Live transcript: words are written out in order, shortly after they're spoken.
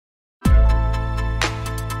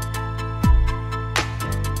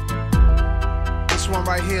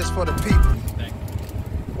right here is for the people.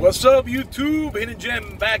 What's up, YouTube? Hidden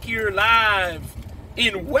Gem back here live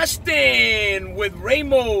in Weston with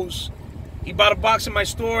Ramos. He bought a box in my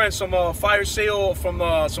store and some fire sale from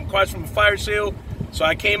some cards from a fire sale. So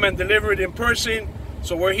I came and delivered in person.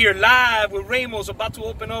 So we're here live with Ramos, about to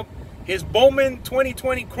open up his Bowman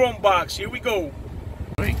 2020 Chrome box. Here we go.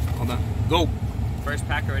 Wait, hold on. Go. First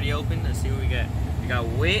pack already open. Let's see what we got. We got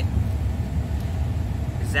Witt,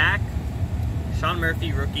 Zach, Sean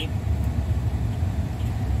Murphy, rookie,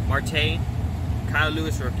 Marte, Kyle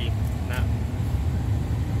Lewis, rookie.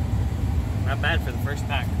 Not bad for the first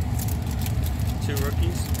pack. 2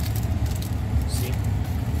 rookies. Let's see.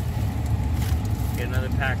 Get another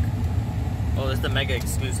pack. Oh, this is the mega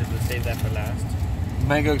exclusive. Let's save that for last.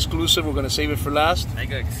 Mega exclusive. We're gonna save it for last.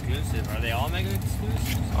 Mega exclusive. Are they all mega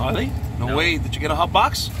exclusives? Are they? No way. Did you get a hot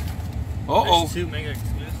box? Uh-oh. There's 2 mega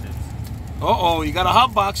exclusives. Uh-oh, you got a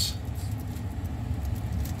hot box.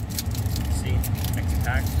 Let's see. Next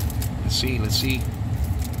pack. Let's see. Let's see.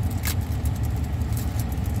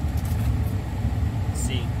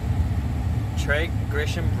 Trey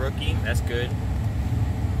Grisham, rookie. That's good.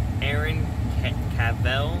 Aaron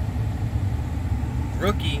Cavell,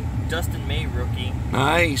 rookie. Dustin May, rookie.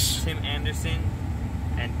 Nice. Tim Anderson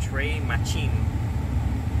and Trey Machin.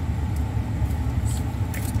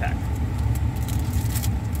 Next pack.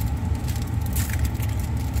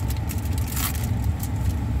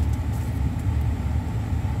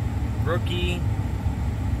 Rookie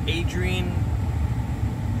Adrian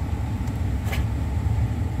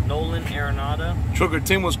Nolan Arenado. Trucker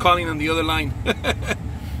Tim was calling on the other line.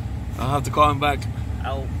 I'll have to call him back.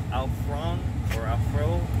 Alfro,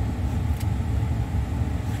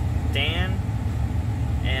 Dan,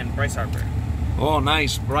 and Bryce Harper. Oh,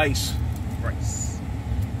 nice. Bryce. Let's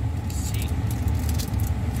see.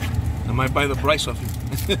 I might buy the Bryce off you.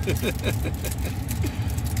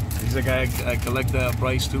 He's a guy I collect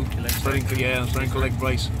Bryce too. I'm starting to collect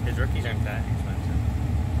Bryce. His rookies aren't that expensive.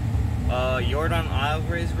 Jordan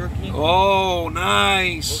Alvarez, rookie. Oh,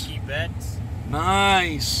 nice. Mookie Betts.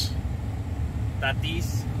 Nice.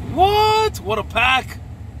 Tatis. What a pack.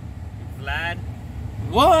 Vlad.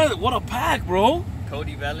 What a pack, bro.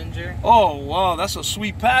 Cody Bellinger. Oh, wow, that's a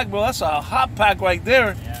sweet pack, bro. That's a hot pack right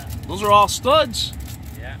there. Yeah. Those are all studs.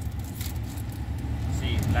 Yeah.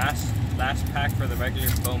 See, last pack for the regular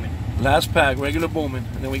Bowman. Last pack, regular Bowman.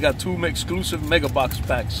 And then we got 2 exclusive mega box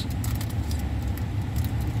packs.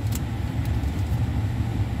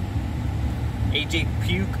 AJ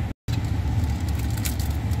Puke.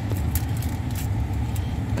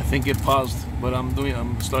 I think it paused, but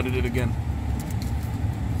I'm started it again.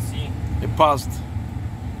 Let's see. It paused.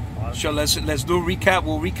 Sure, let's do a recap.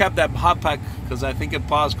 We'll recap that hot pack because I think it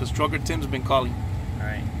paused because Trucker Tim's been calling. All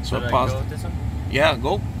right. So it I paused. go with this one? Yeah,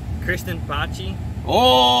 go. Kristen Pachi.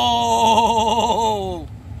 Oh!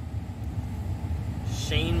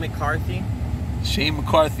 Shane McCarthy. Shane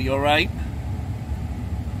McCarthy, all right.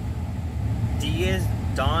 Diaz,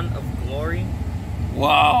 Dawn of Glory.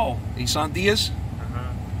 Wow. Isan Diaz?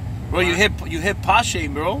 Uh-huh. Bro, you hit Pache,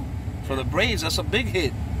 bro. For the Braves, that's a big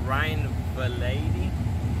hit. Ryan Valady.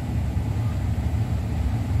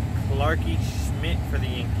 Clarky Schmidt for the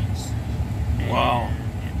Yankees. And wow.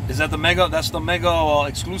 Is that the mega? That's the mega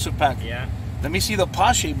exclusive pack. Yeah. Let me see the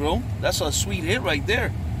Pache, bro. That's a sweet hit right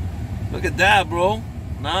there. Look at that, bro.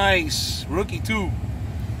 Nice. Rookie, too.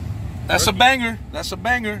 That's a banger. That's a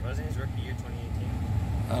banger. Wasn't his rookie year 2018?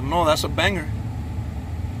 I don't know. That's a banger.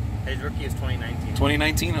 His rookie is 2019.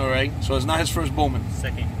 2019, all right. So it's not his first Bowman.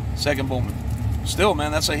 Second Bowman. Still,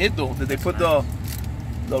 man, that's a hit, though. Did they put the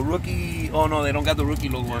rookie? Oh, no, they don't got the rookie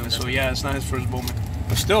logo on it. So, yeah, it's not his first Bowman.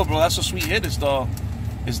 But still, bro, that's a sweet hit. It's the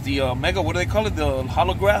mega, what do they call it? The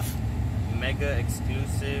holograph? Mega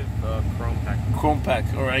exclusive Chrome pack. Chrome pack,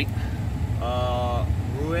 all right.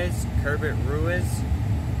 Ruiz, Kerbert Ruiz.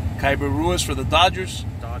 Kyber Ruiz for the Dodgers.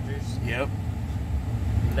 Yep.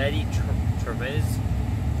 Letty Travez.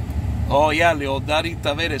 Oh, yeah, Leodari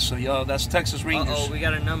Taveras. So, yeah, that's Texas Rangers. Uh-oh, we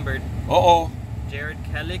got a numbered. Uh-oh. Jared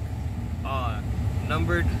Kellick.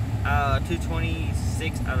 Numbered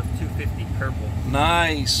 226 out of 250, purple.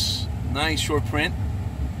 Nice. Nice short print.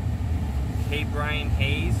 K. Brian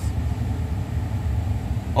Hayes.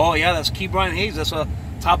 Oh, yeah, that's Key Brian Hayes. That's a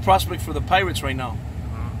top prospect for the Pirates right now.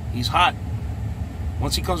 He's hot.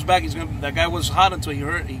 Once he comes back, that guy was hot until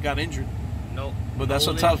he got injured. No. But that's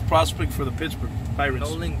a top prospect for the Pittsburgh Pirates.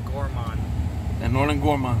 Nolan Gorman.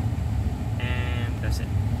 And that's it.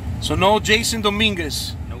 So no Jason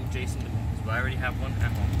Dominguez. No Jason Dominguez. But I already have one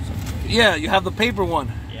at home. So. Yeah, you have the paper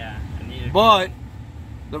one. Yeah, I needed. But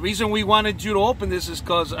the reason we wanted you to open this is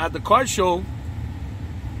because at the card show,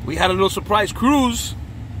 we had a little surprise. Cruz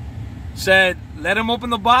Said, let him open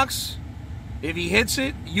the box. If he hits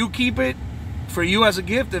it, you keep it for you as a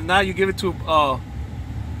gift. If not, you give it to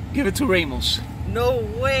Ramos. No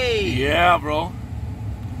way. Yeah, bro.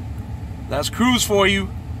 That's Cruz for you.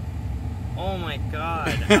 Oh my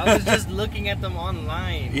God. I was just looking at them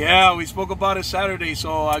online. Yeah, we spoke about it Saturday.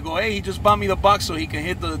 So I go, hey, he just bought me the box so he can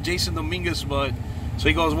hit the Jason Dominguez. But so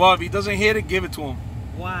he goes, well, if he doesn't hit it, give it to him.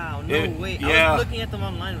 Wow, no way. Yeah. I was looking at them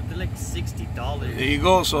online, but they're like $60. There you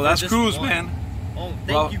go. So that's Cruz, man. Oh,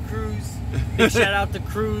 thank you, Cruz. Big shout out to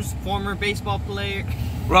Cruz, former baseball player.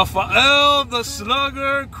 Rafael the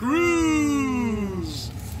Slugger Cruz.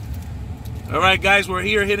 All right, guys, we're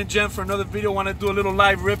here, Hidden Gem, for another video. Want to do a little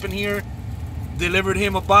live ripping here. Delivered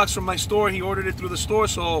him a box from my store. He ordered it through the store,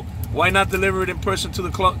 so why not deliver it in person to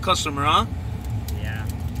the customer, huh? Yeah.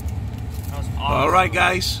 That was awesome. All right,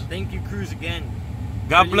 guys. Thank you, Cruz, again.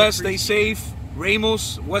 God Really bless. Stay safe.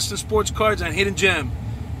 Ramos, Weston Sports Cards, and Hidden Gem.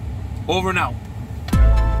 Over and out.